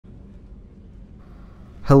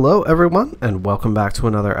Hello everyone, and welcome back to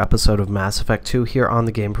another episode of Mass Effect 2 here on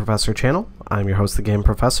the Game Professor channel. I'm your host, the Game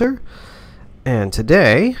Professor, and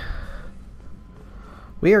today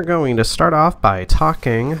we are going to start off by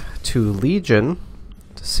talking to Legion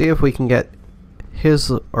to see if we can get his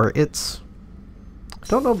or its, I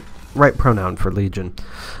don't know right pronoun for Legion.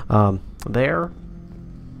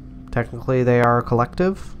 Technically they are a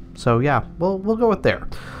collective, so yeah, we'll go with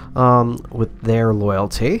their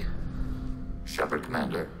loyalty. Shepard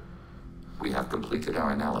Commander, we have completed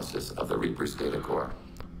our analysis of the Reaper's data core.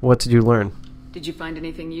 What did you learn? Did you find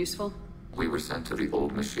anything useful? We were sent to the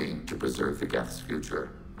old machine to preserve the Geth's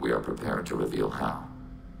future. We are prepared to reveal how.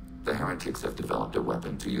 The Heretics have developed a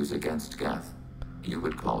weapon to use against Geth. You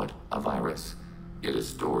would call it a virus. It is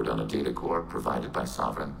stored on a data core provided by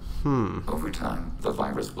Saren. Over time, the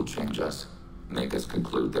virus will change us, make us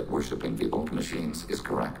conclude that worshipping the old machines is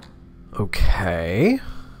correct. Okay.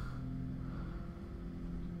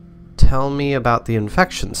 Tell me about the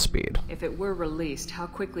infection speed. If it were released, how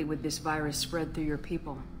quickly would this virus spread through your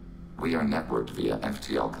people? We are networked via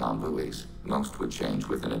FTL buoys. Most would change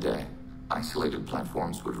within a day. Isolated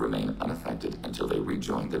platforms would remain unaffected until they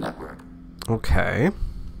rejoin the network. Okay.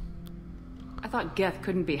 I thought Geth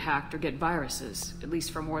couldn't be hacked or get viruses, at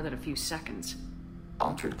least for more than a few seconds.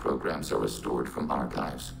 Altered programs are restored from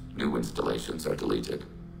archives. New installations are deleted.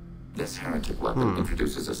 This heretic weapon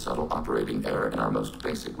introduces a subtle operating error in our most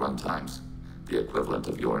basic runtimes, the equivalent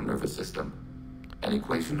of your nervous system. An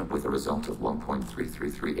equation with a result of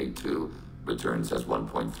 1.33382 returns as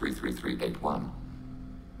 1.33381.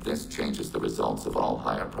 This changes the results of all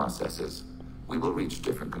higher processes. We will reach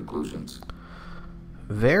different conclusions.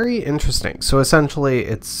 Very interesting. So essentially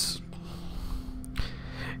it's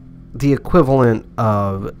the equivalent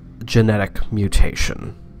of genetic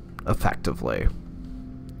mutation, effectively.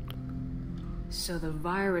 So the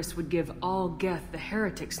virus would give all Geth the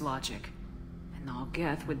Heretics' logic, and all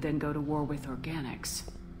Geth would then go to war with organics.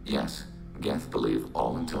 Yes, Geth believe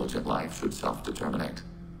all intelligent life should self-determinate.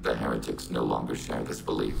 The Heretics no longer share this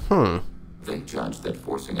belief. They judge that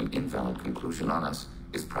forcing an invalid conclusion on us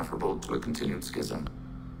is preferable to a continued schism.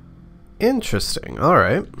 Interesting.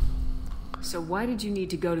 Alright. So why did you need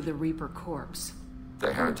to go to the Reaper corpse?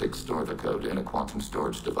 The Heretics store the code in a quantum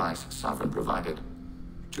storage device Sovereign provided.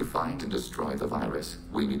 To find and destroy the virus,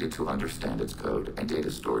 we needed to understand its code and data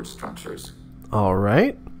storage structures.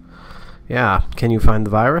 Alright. Yeah, can you find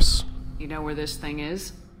the virus? You know where this thing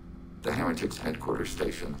is? The Heretics headquarters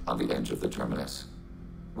station on the edge of the terminus.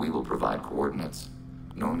 We will provide coordinates.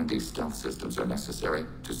 Normandy stealth systems are necessary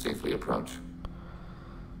to safely approach.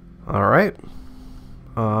 Alright.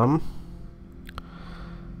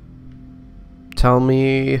 Tell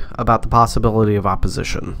me about the possibility of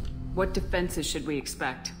opposition. What defenses should we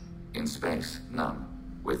expect? In space, none.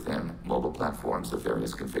 Within, mobile platforms of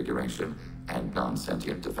various configuration and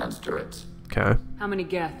non-sentient defense turrets. Okay. How many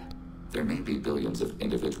Geth? There may be billions of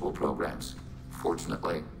individual programs.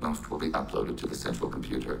 Fortunately, most will be uploaded to the central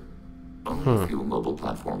computer. Only a few mobile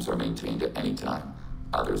platforms are maintained at any time.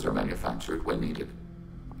 Others are manufactured when needed.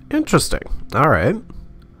 Interesting. Alright.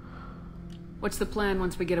 What's the plan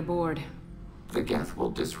once we get aboard? The Geth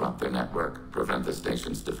will disrupt their network, prevent the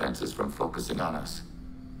station's defenses from focusing on us.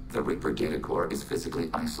 The Reaper data core is physically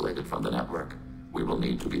isolated from the network. We will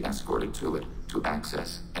need to be escorted to it to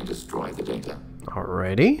access and destroy the data.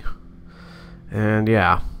 Alrighty. And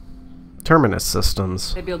yeah. Terminus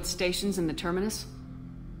systems. They build stations in the terminus?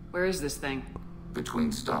 Where is this thing?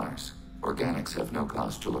 Between stars. Organics have no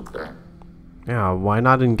cause to look there. Yeah, why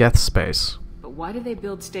not in Geth space? But why do they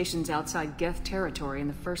build stations outside Geth territory in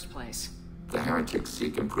the first place? The Heretics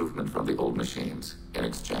seek improvement from the old machines. In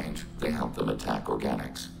exchange, they help them attack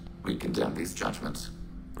organics. We condemn these judgments.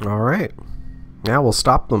 Alright. Yeah, we'll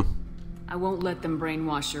stop them. I won't let them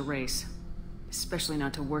brainwash your race. Especially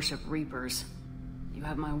not to worship Reapers. You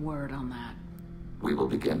have my word on that. We will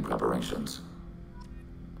begin preparations.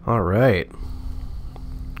 Alright.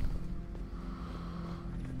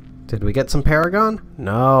 Did we get some Paragon?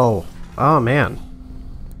 No. Oh, man.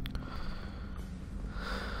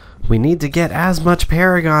 We need to get as much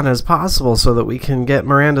Paragon as possible so that we can get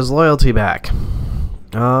Miranda's loyalty back.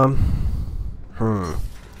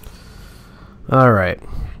 Alright.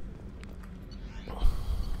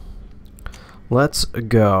 Let's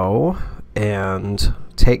go and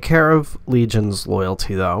take care of Legion's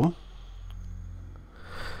loyalty, though.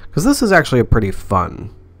 Because this is actually a pretty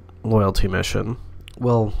fun loyalty mission.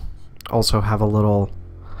 We'll also have a little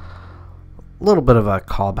bit of a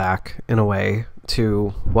callback, in a way, to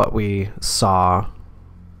what we saw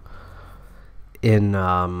in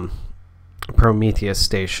Prometheus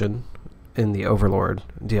Station in the Overlord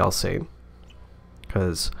DLC.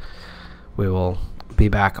 because we will be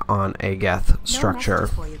back on a Geth structure. No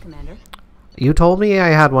message for you, Commander. You told me I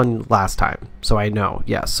had one last time, so I know.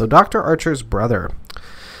 Yes, so Dr. Archer's brother.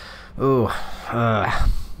 Ooh, I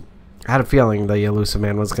had a feeling the elusive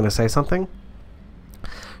man was going to say something.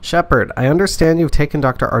 Shepard, I understand you've taken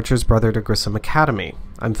Dr. Archer's brother to Grissom Academy.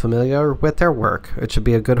 I'm familiar with their work. It should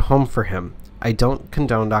be a good home for him. I don't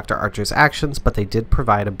condone Dr. Archer's actions, but they did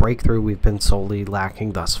provide a breakthrough we've been solely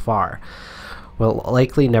lacking thus far. We'll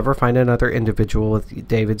likely never find another individual with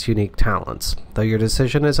David's unique talents. Though your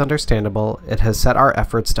decision is understandable, it has set our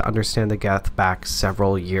efforts to understand the Geth back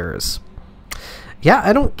several years. Yeah,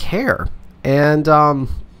 I don't care. And, yeah,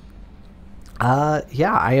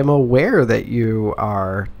 I am aware that you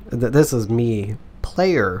are, this is me,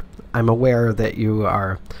 player. I'm aware that you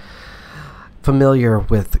are familiar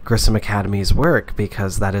with Grissom Academy's work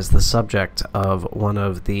because that is the subject of one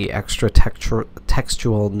of the extra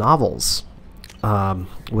textual novels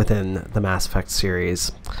within the Mass Effect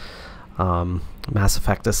series, Mass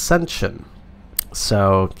Effect Ascension.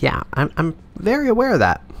 So, yeah, I'm very aware of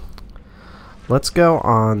that. Let's go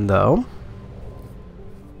on, though.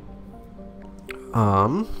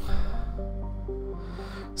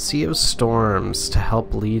 Sea of Storms to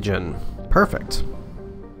help Legion. Perfect.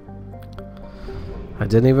 I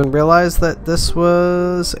didn't even realize that this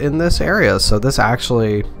was in this area, so this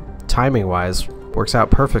actually, timing-wise, works out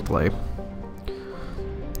perfectly.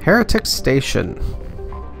 Heretic Station.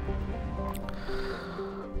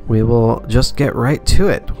 We will just get right to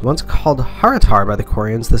it. Once called Haratar by the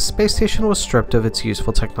Quarians, the space station was stripped of its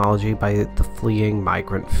useful technology by the fleeing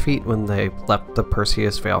migrant fleet when they left the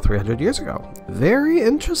Perseus Veil 300 years ago. Very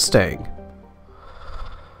interesting.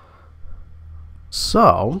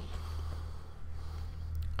 So,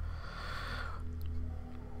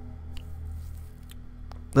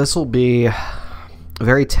 this will be a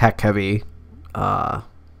very tech-heavy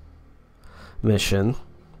mission.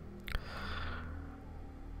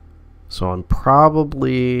 So I'll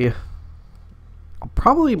probably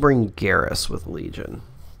bring Garrus with Legion,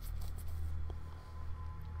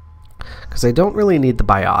 because I don't really need the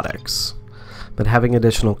biotics, but having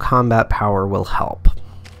additional combat power will help.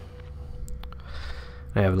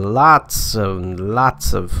 I have lots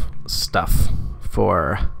of stuff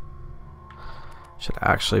for. Should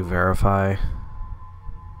actually verify.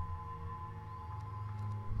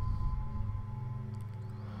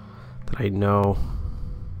 That I know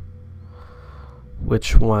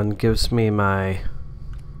which one gives me my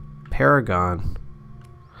Paragon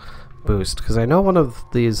boost, because I know one of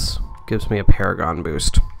these gives me a Paragon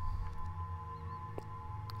boost.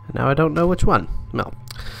 And now I don't know which one. No.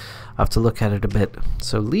 I'll have to look at it a bit.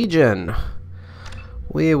 So Legion,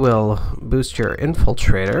 we will boost your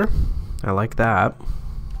Infiltrator. I like that.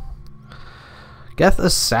 Geth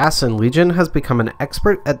Assassin. Legion has become an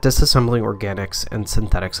expert at disassembling organics and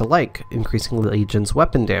synthetics alike, increasing Legion's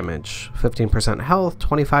weapon damage. 15% health,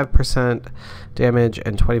 25% damage,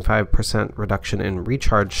 and 25% reduction in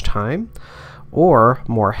recharge time. Or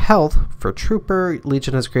more health for Trooper.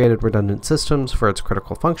 Legion has created redundant systems for its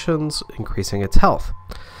critical functions, increasing its health.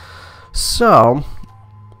 So,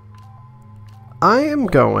 I am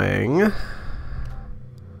going...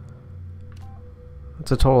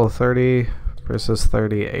 It's a total of 30 versus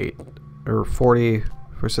 38, or 40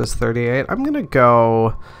 versus 38. I'm gonna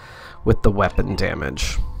go with the weapon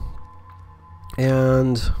damage,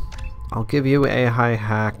 and I'll give you a high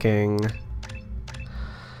hacking,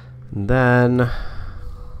 and then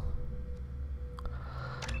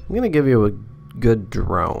I'm gonna give you a good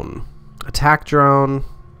drone, attack drone.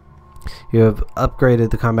 You have upgraded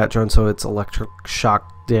the combat drone so its electric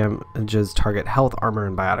shock damages target health, armor,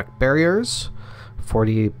 and biotic barriers.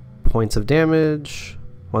 40 points of damage,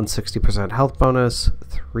 160% health bonus,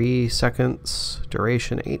 3 seconds,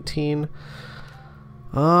 duration 18.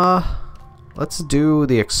 Let's do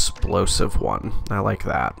the explosive one. I like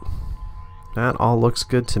that. That all looks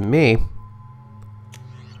good to me.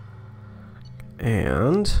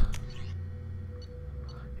 And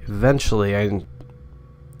eventually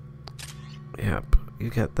yep, you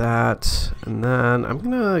get that. And then I'm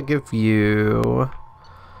gonna give you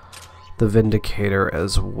the Vindicator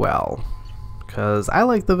as well, because I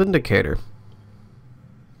like the Vindicator.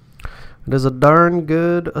 It is a darn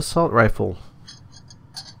good assault rifle,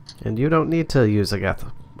 and you don't need to use a Geth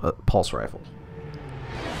pulse rifle.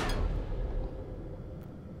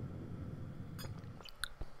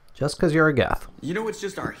 Just because you're a Geth. You know, it's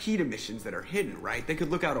just our heat emissions that are hidden, right? They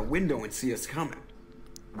could look out a window and see us coming.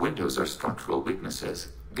 Windows are structural weaknesses.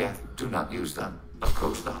 Geth do not use them.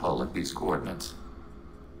 Approach the hull at these coordinates.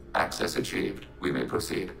 Access achieved. We may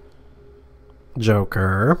proceed.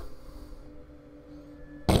 Joker.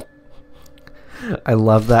 I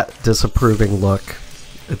love that disapproving look.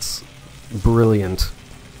 It's brilliant.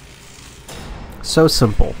 So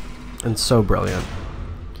simple and so brilliant.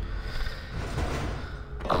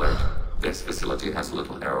 Alert. This facility has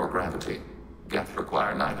little aerogravity. Geth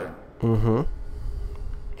require neither. Mm-hmm.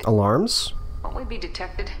 Alarms? Won't we be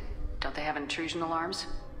detected? Don't they have intrusion alarms?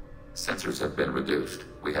 Sensors have been reduced.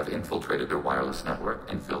 We have infiltrated their wireless network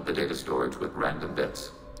and filled the data storage with random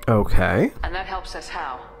bits. Okay. And that helps us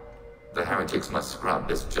how? The Heretics must scrub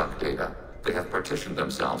this junk data. They have partitioned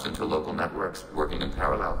themselves into local networks, working in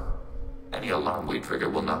parallel. Any alarm we trigger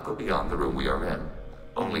will not go beyond the room we are in.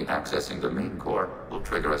 Only accessing the main core will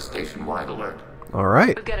trigger a station-wide alert. All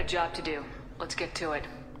right. We've got a job to do. Let's get to it.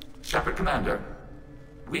 Shepard Commander,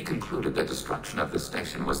 we concluded that destruction of this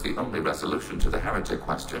station was the only resolution to the Heretic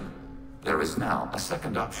question. There is now a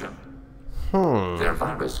second option. Their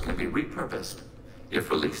virus can be repurposed. If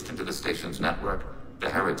released into the station's network, the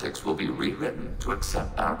Heretics will be rewritten to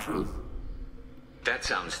accept our truth. That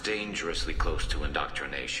sounds dangerously close to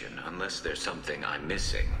indoctrination, unless there's something I'm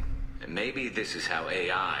missing. And maybe this is how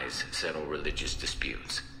AIs settle religious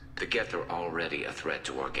disputes. The Geth are already a threat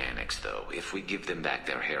to organics, though. If we give them back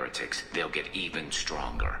their heretics, they'll get even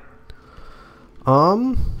stronger.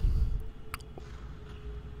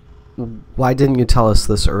 Why didn't you tell us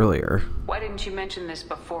this earlier? Why didn't you mention this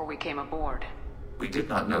before we came aboard? We did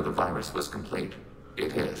not know the virus was complete.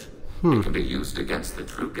 It is. It can be used against the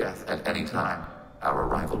true Geth at any time. Our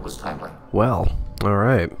arrival was timely. Well, all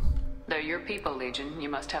right. They're your people, Legion. You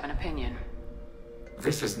must have an opinion.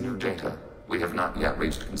 This is new data. We have not yet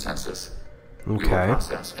reached consensus. We will Okay.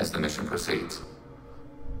 process as the mission proceeds.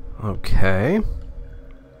 Okay.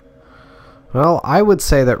 Well, I would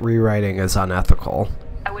say that rewriting is unethical.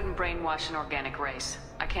 I wouldn't brainwash an organic race.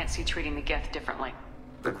 I can't see treating the Geth differently.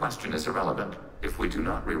 The question is irrelevant. If we do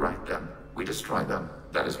not rewrite them, we destroy them.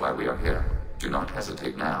 That is why we are here. Do not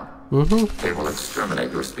hesitate now. They will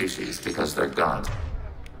exterminate your species because they're gods.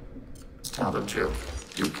 Tell them to.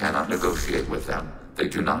 You cannot negotiate with them. They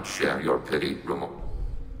do not share your pity,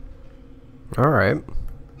 All right.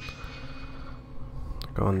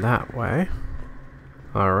 Going that way.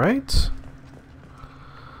 All right.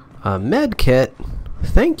 A med kit.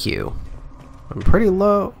 Thank you. I'm pretty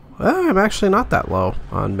low. I'm actually not that low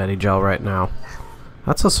on Medigel right now.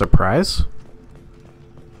 That's a surprise.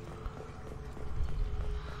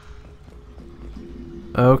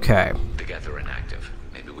 Okay. The Geth are inactive.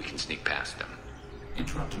 Maybe we can sneak past them.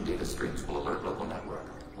 Interrupting data streams will alert local network.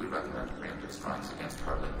 We recommend preemptive strikes against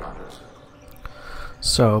hard-link routers.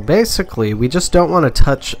 So basically, we just don't want to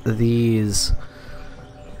touch these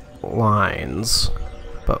lines.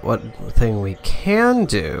 But what thing we can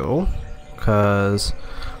do, because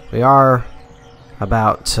we are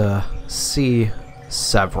about to see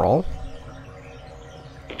several.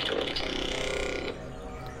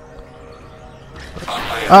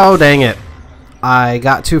 Oh, dang it. I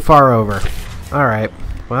got too far over. Alright,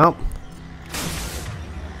 well.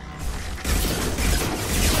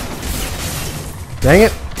 Dang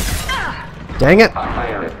it. Dang it.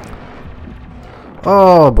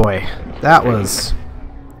 Oh, boy. That was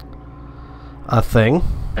a thing.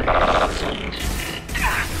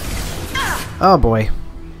 Oh, boy.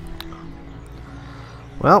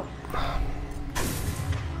 Well.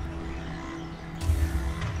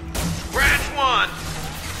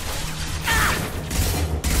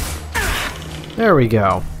 There we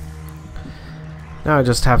go. Now I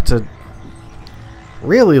just have to...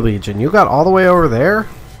 Really, Legion? You got all the way over there?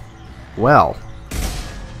 Well.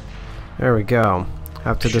 There we go.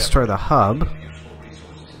 Have to destroy the hub.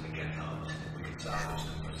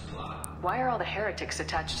 Why are all the heretics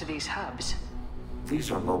attached to these hubs? These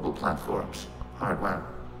are mobile platforms. Hardware.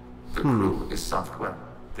 The crew is software.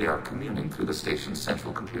 They are communing through the station's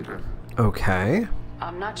central computer. Okay.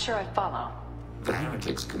 I'm not sure I follow. The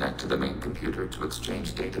Heretics connect to the main computer to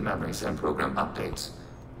exchange data memories and program updates.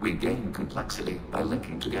 We gain complexity by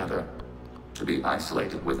linking together. To be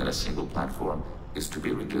isolated within a single platform is to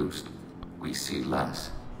be reduced. We see less,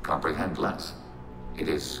 comprehend less. It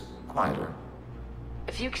is quieter.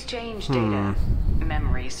 If you exchange data,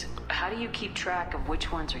 memories, how do you keep track of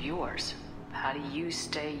which ones are yours? How do you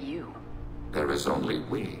stay you? There is only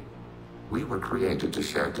we. We were created to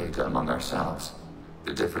share data among ourselves.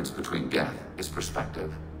 The difference between Geth is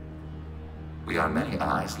perspective. We are many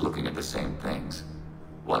eyes looking at the same things.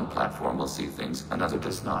 One platform will see things another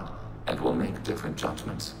does not, and will make different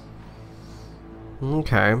judgments.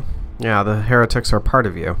 Okay. Yeah, the heretics are part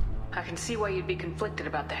of you. I can see why you'd be conflicted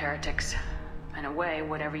about the heretics. In a way,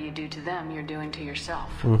 whatever you do to them, you're doing to yourself.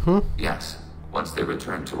 Yes, once they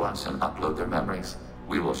return to us and upload their memories,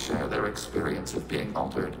 we will share their experience of being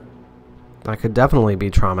altered. That could definitely be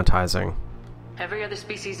traumatizing. Every other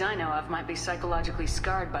species I know of might be psychologically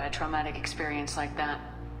scarred by a traumatic experience like that.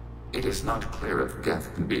 It is not clear if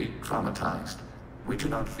Geth can be traumatized. We do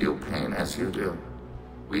not feel pain as you do.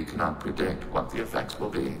 We cannot predict what the effects will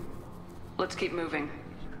be. Let's keep moving.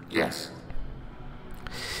 Yes.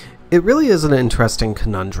 It really is an interesting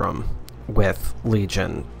conundrum with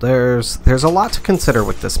Legion. There's a lot to consider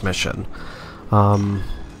with this mission.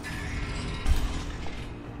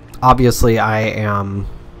 Obviously, I am...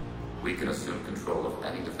 We can assume control of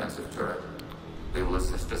any defensive turret. They will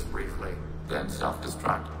assist us briefly, then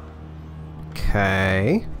self-destruct.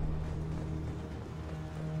 Okay.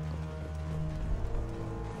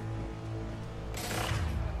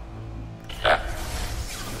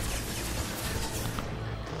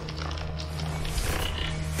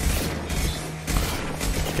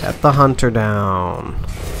 Get the hunter down.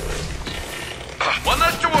 One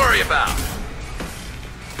less to worry about.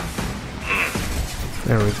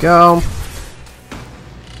 There we go.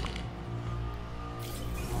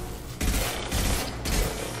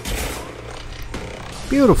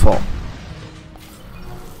 Beautiful.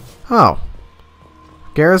 Oh.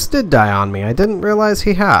 Garrus did die on me. I didn't realize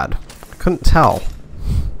he had. I couldn't tell.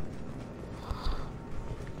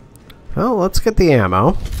 Well, let's get the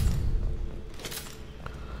ammo.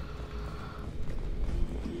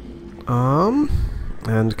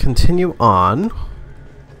 And continue on.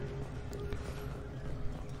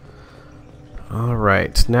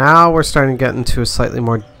 Alright, now we're starting to get into a slightly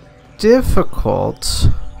more difficult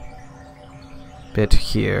bit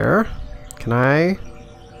here. Can I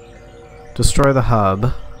destroy the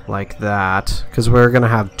hub like that? Because we're going to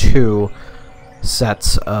have two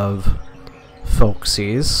sets of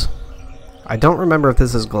folksies. I don't remember if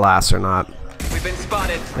this is glass or not. We've been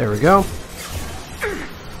spotted. There we go.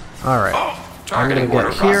 Alright. I'm going to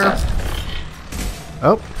get here.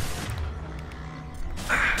 Oh.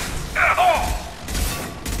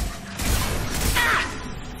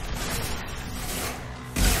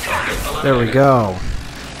 There we go.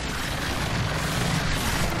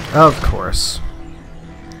 Of course.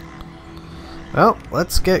 Well,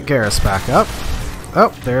 let's get Garrus back up.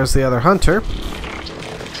 Oh, there's the other hunter.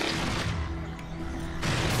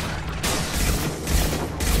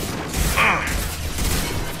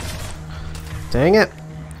 Dang it.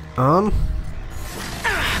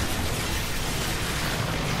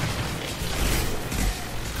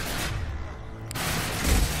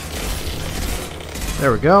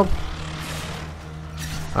 There we go.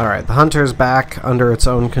 Alright, the hunter's back under its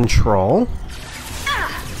own control.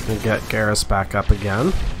 We'll get Garrus back up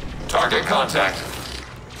again. Target contact.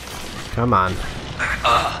 Come on.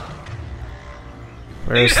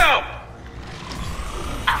 Where's... Need help!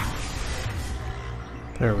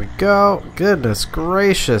 There we go. Goodness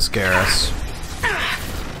gracious, Garrus.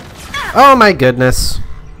 Oh my goodness.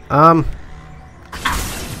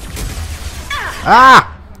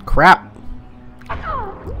 Ah! Crap.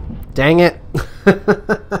 Dang it.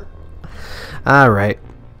 Alright.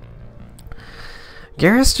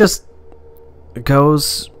 Garrus just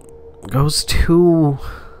goes too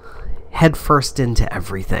headfirst into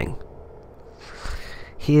everything.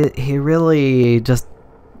 He really just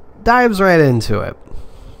dives right into it.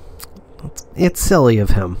 It's silly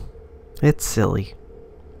of him. It's silly.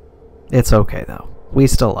 It's okay though. We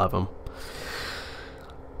still love him.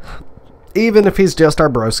 Even if he's just our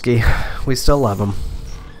broski, we still love him.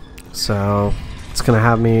 So, it's going to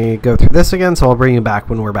have me go through this again, so I'll bring you back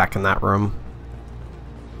when we're back in that room.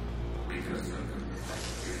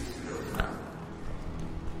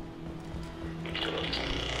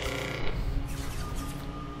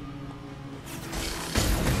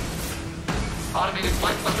 Automated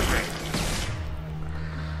flight weaponry.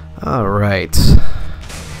 Alright.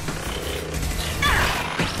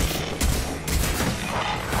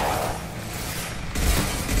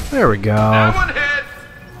 There we go. That one hit!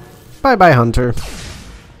 Bye-bye, Hunter.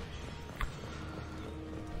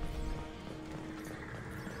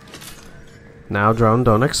 Now, drone,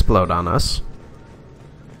 don't explode on us.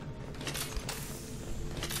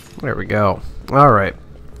 There we go. Alright.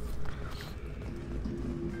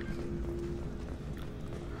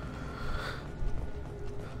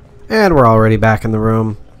 And we're already back in the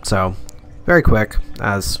room, so very quick,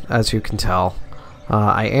 as you can tell.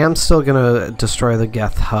 I am still going to destroy the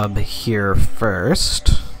Geth hub here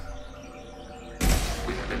first.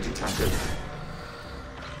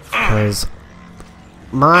 Because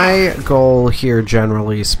my goal here,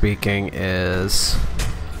 generally speaking, is...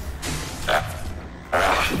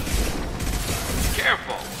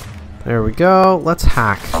 Careful! There we go. Let's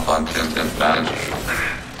hack.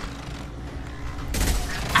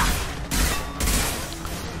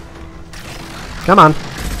 Come on.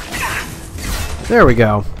 There we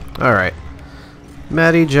go. Alright.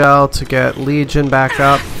 Medi-gel to get Legion back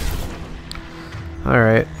up.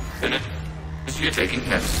 Alright. You're taking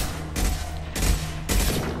hits.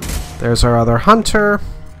 There's our other hunter.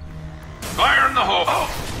 Fire in the hole!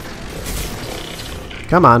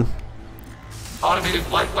 Come on. Automated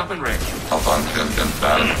light weapon range. Up on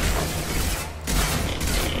battle.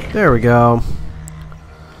 There we go.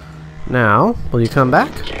 Now, will you come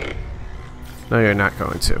back? No, you're not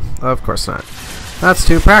going to. Of course not. That's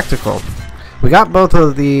too practical. We got both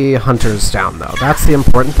of the hunters down, though. That's the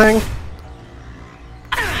important thing.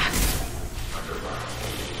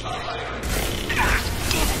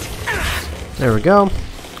 There we go.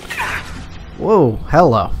 Whoa,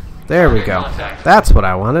 hello. There we go. That's what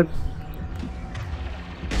I wanted.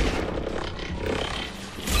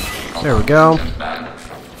 There we go.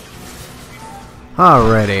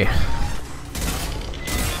 Alrighty.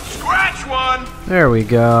 Scratch one! There we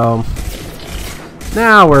go.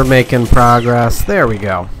 Now we're making progress. There we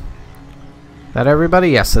go. That everybody?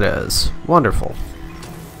 Yes, it is. Wonderful.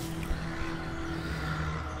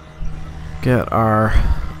 Get our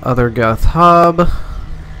other Geth hub.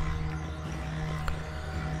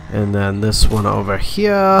 And then this one over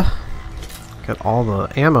here. Get all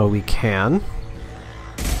the ammo we can.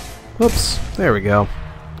 Whoops. There we go.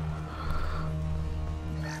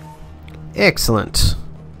 Excellent.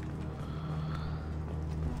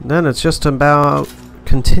 Then it's just about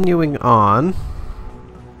continuing on.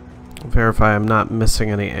 Verify I'm not missing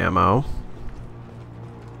any ammo.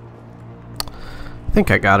 I think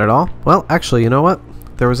I got it all. Well, actually, you know what?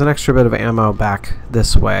 There was an extra bit of ammo back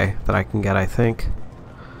this way that I can get, I think.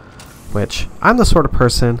 Which, I'm the sort of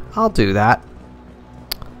person, I'll do that.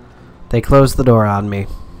 They closed the door on me.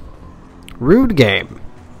 Rude game.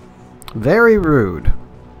 Very rude.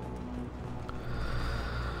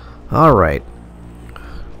 Alright.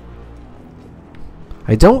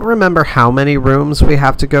 I don't remember how many rooms we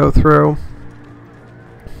have to go through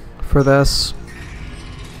for this.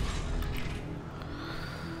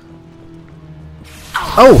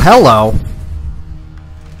 Oh, hello!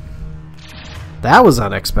 That was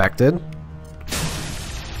unexpected.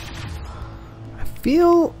 I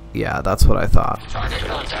feel... yeah, that's what I thought.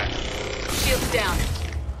 Shields down.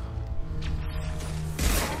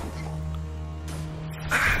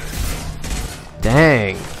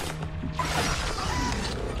 Dang.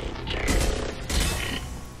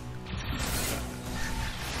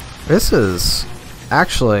 This is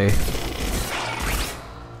actually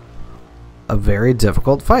a very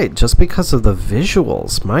difficult fight just because of the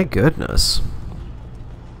visuals. My goodness.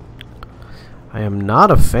 I am not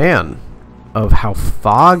a fan of how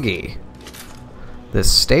foggy this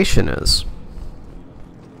station is.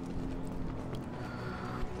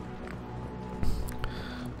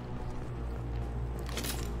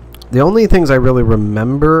 The only things I really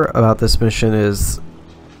remember about this mission is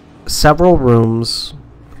several rooms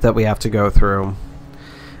that we have to go through,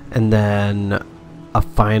 and then a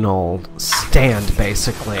final stand,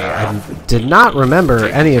 basically. I did not remember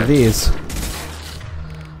any of these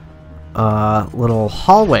little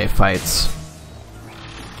hallway fights.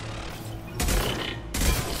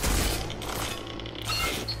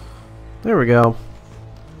 There we go.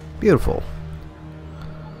 Beautiful.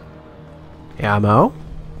 Ammo.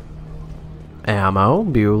 Ammo.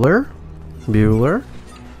 Bueller. Bueller.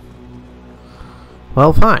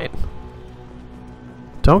 Well, fine.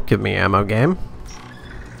 Don't give me ammo, game.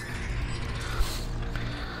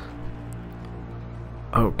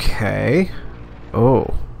 Okay.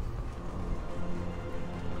 Oh.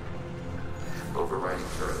 Overriding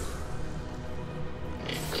turret.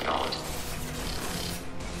 Acknowledged.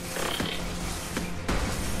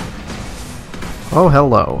 Oh,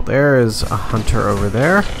 hello. There is a hunter over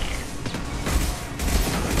there.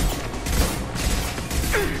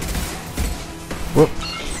 Whoop.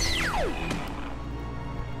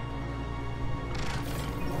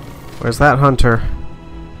 Where's that hunter?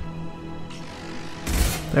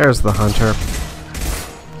 There's the hunter.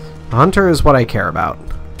 The hunter is what I care about.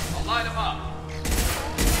 I'll light him up.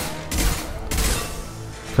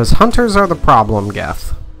 Because hunters are the problem,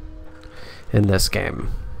 Geth, in this game.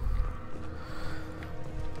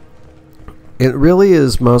 It really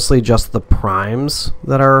is mostly just the primes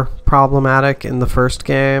that are problematic in the first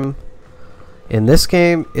game. In this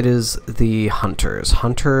game, it is the hunters.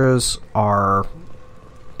 Hunters are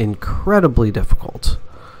incredibly difficult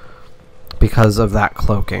because of that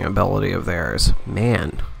cloaking ability of theirs.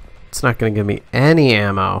 Man, it's not going to give me any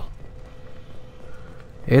ammo.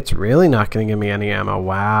 It's really not going to give me any ammo.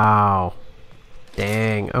 Wow.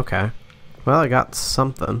 Dang, okay. Well, I got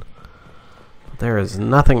something. There is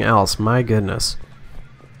nothing else. My goodness.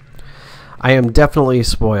 I am definitely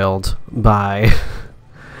spoiled by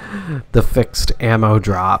the fixed ammo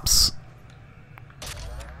drops.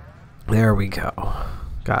 There we go.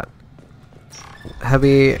 Got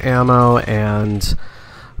heavy ammo and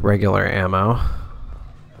regular ammo.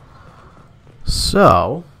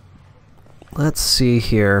 So, let's see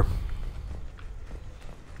here.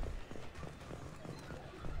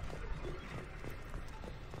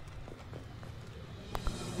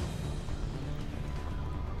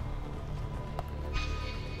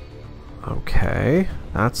 Okay,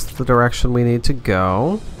 that's the direction we need to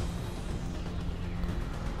go.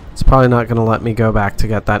 It's probably not going to let me go back to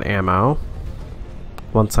get that ammo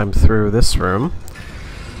once I'm through this room,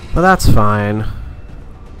 but that's fine.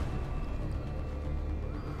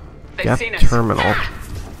 Geth terminal.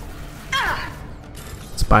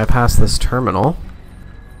 Let's bypass this terminal.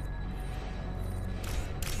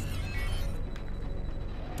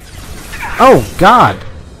 Oh, God!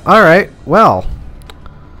 Alright, well.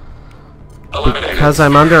 Because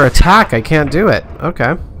I'm under attack, I can't do it.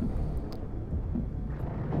 Okay.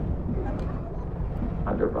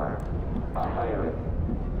 Under fire.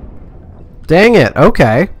 Dang it.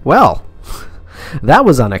 Okay. Well, that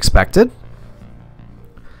was unexpected.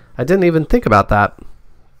 I didn't even think about that.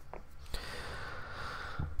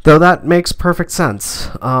 Though that makes perfect sense.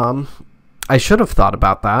 I should have thought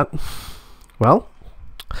about that. Well,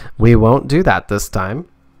 we won't do that this time.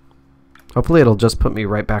 Hopefully it'll just put me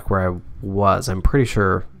right back where I was. I'm pretty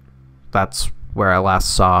sure that's where I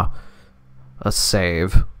last saw a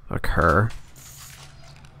save occur.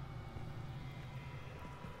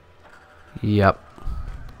 Yep.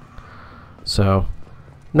 So,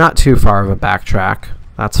 not too far of a backtrack.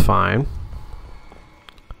 That's fine.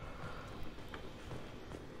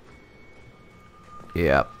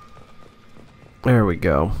 Yep. There we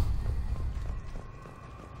go.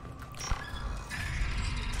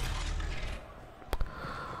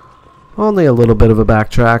 Only a little bit of a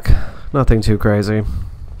backtrack. Nothing too crazy.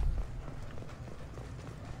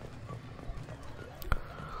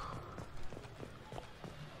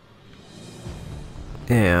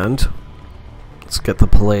 And let's get the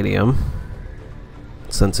palladium,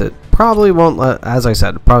 since it probably won't let, as I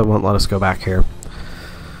said, probably won't let us go back here.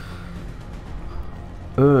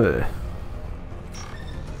 Ugh.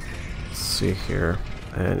 Let's see here.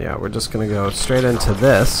 And yeah, we're just gonna go straight into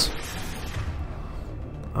this.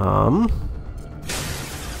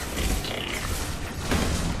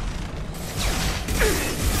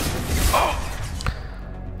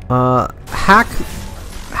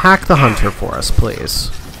 Hack the hunter for us, please.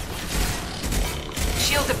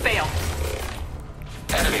 Shields have failed.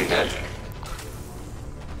 Enemy hit.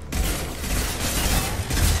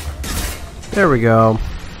 There we go.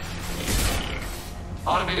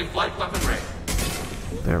 Automated flight weapon ready.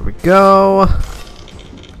 There we go.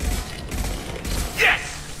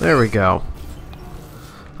 Yes! There we go.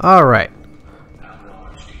 Alright.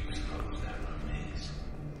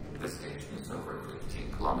 The station is over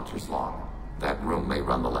 15 kilometers long. That room may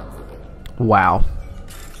run the length of it. Wow.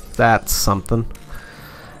 That's something.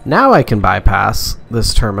 Now I can bypass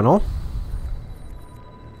this terminal.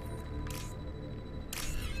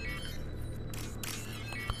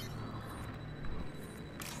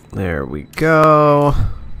 There we go.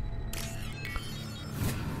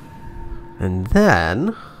 And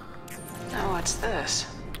then Oh, what's this?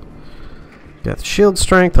 Geth shield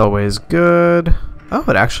strength, always good. Oh,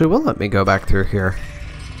 it actually will let me go back through here.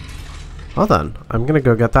 Well then, I'm gonna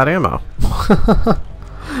go get that ammo.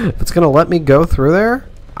 If it's gonna let me go through there,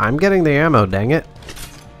 I'm getting the ammo, dang it.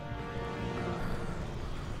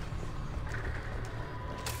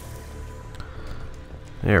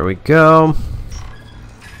 There we go.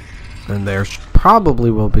 And there probably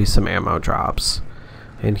will be some ammo drops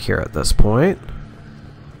in here at this point.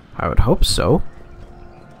 I would hope so.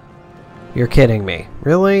 You're kidding me.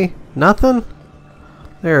 Really? Nothing?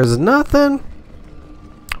 There's nothing?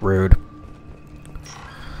 Rude.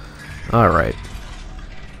 Alright.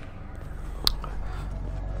 I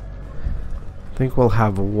think we'll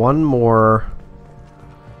have one more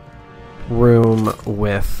room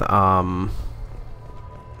with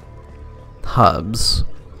hubs.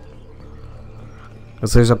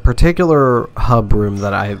 Because there's a particular hub room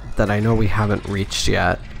that I know we haven't reached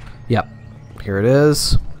yet. Yep. Here it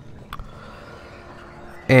is.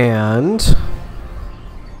 And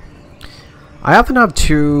I often have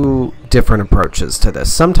two different approaches to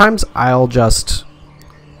this. Sometimes I'll just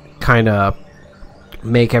kind of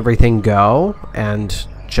make everything go and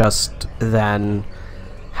just then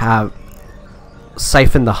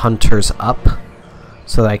siphon the hunters up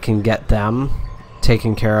so that I can get them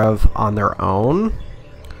taken care of on their own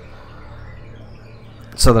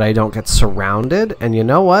so that I don't get surrounded. And you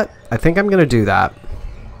know what? I think I'm going to do that.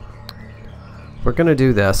 We're going to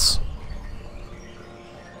do this.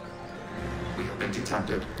 We have been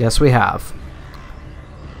detected. Yes, we have.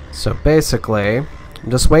 So basically,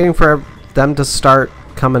 I'm just waiting for them to start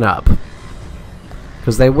coming up.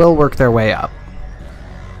 Because they will work their way up.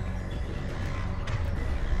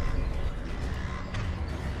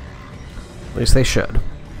 At least they should.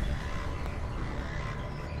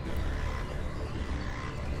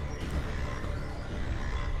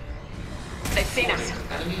 They've seen us.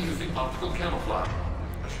 Enemy using optical camouflage.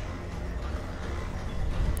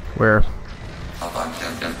 Where? Up on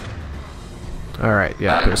Captain. Alright,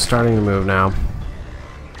 yeah, they're starting to move now.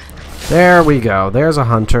 There we go. There's a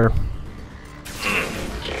hunter.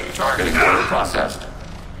 Targeting order processed.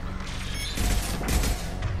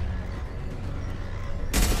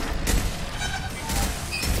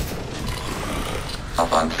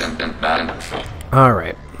 Up on Captain. Man.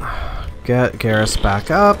 Alright. Get Garrus back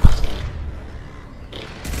up.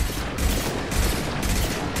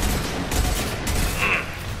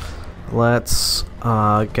 Let's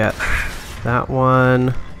get that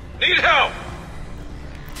one. Need help!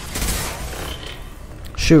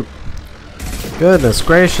 Shoot. Goodness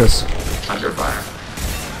gracious. Under fire.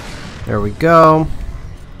 There we go.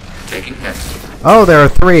 Taking hits. Oh, there are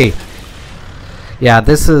 3. Yeah,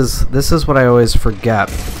 this is what I always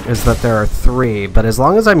forget, is that there are 3, but as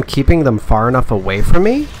long as I'm keeping them far enough away from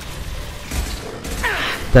me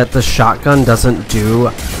that the shotgun doesn't do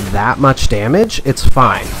that much damage, it's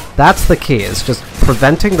fine. That's the key, is just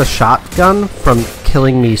preventing the shotgun from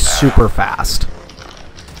killing me super fast.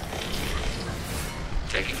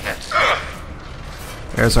 Taking hits.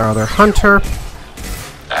 There's our other hunter.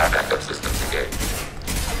 Backup systems engaged.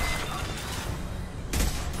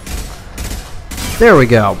 There we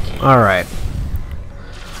go. Alright.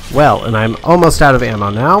 Well, and I'm almost out of ammo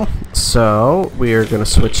now, so we are going to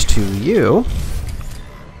switch to you.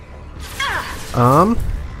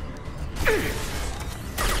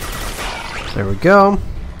 There we go.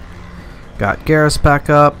 Got Garrus back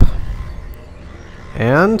up.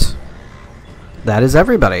 And that is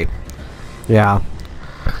everybody. Yeah.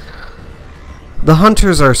 The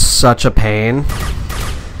hunters are such a pain.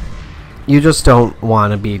 You just don't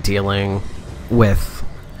want to be dealing with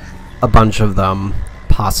a bunch of them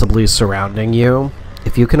possibly surrounding you.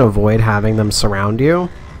 If you can avoid having them surround you,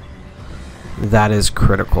 that is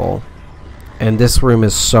critical. And this room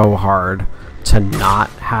is so hard to not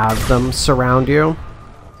have them surround you.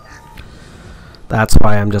 That's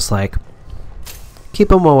why I'm just like, keep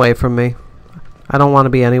them away from me. I don't want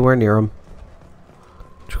to be anywhere near them.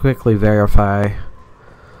 Quickly verify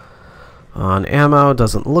on ammo.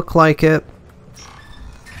 Doesn't look like it.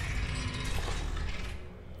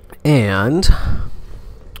 And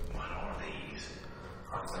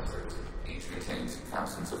Each contains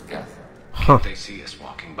thousands of Geth. huh. They see us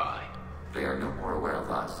walking by. They are no more aware of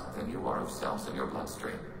us than you are of cells in your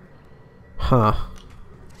bloodstream. Huh.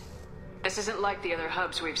 This isn't like the other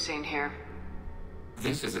hubs we've seen here.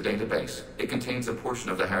 This is a database. It contains a portion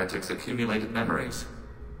of the Heretics' accumulated memories.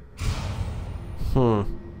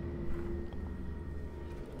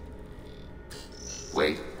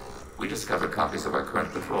 Wait. We discovered copies of our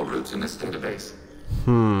current patrol routes in this database.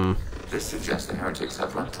 This suggests the Heretics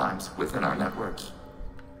have runtimes within our networks.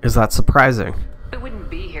 Is that surprising? We wouldn't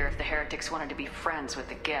be here if the Heretics wanted to be friends with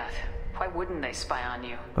the Geth. Why wouldn't they spy on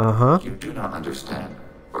you? Uh-huh. You do not understand.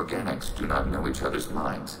 Organics do not know each other's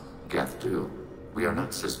minds. Geth do. We are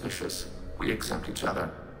not suspicious. We accept each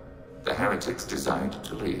other. The Heretics desired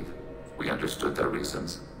to leave. We understood their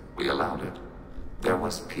reasons. We allowed it. There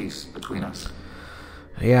was peace between us.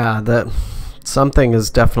 Yeah, that something is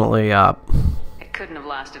definitely up. It couldn't have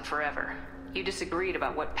lasted forever. You disagreed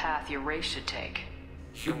about what path your race should take.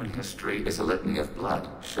 Human history is a litany of blood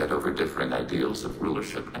shed over differing ideals of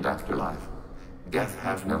rulership and afterlife. Geth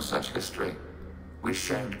have no such history. We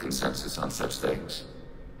shared consensus on such things.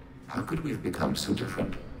 How could we have become so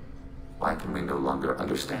different? Why can we no longer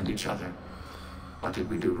understand each other? What did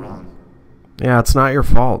we do wrong? Yeah, it's not your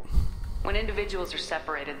fault. When individuals are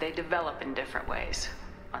separated, they develop in different ways.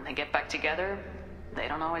 When they get back together, they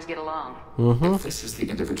don't always get along. If this is the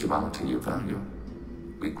individuality you value,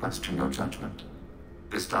 we question your judgment.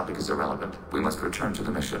 This topic is irrelevant. We must return to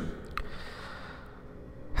the mission.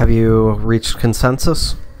 Have you reached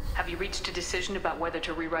consensus? Have you reached a decision about whether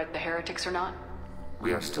to rewrite the Heretics or not?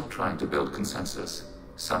 We are still trying to build consensus.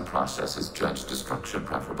 Some processes judge destruction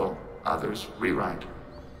preferable, others rewrite.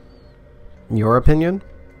 Your opinion?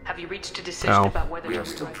 Have you reached a decision Oh. about whether We to are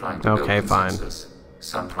still rewrite? trying to build Okay, fine. consensus.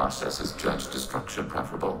 Some processes judge destruction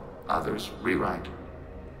preferable, others rewrite.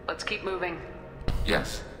 Let's keep moving.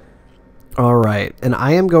 Yes. Alright, and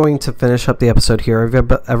I am going to finish up the episode here,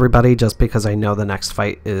 everybody, just because I know the next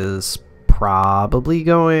fight is probably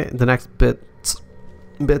going... The next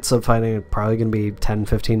bits of fighting are probably going to be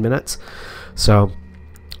 10-15 minutes. So,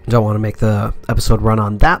 don't want to make the episode run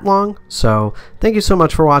on that long. So, thank you so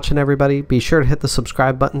much for watching, everybody. Be sure to hit the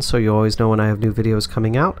subscribe button so you always know when I have new videos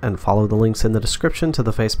coming out, and follow the links in the description to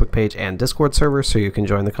the Facebook page and Discord server so you can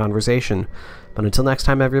join the conversation. But until next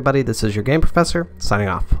time, everybody, this is your Game Professor, signing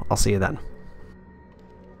off. I'll see you then.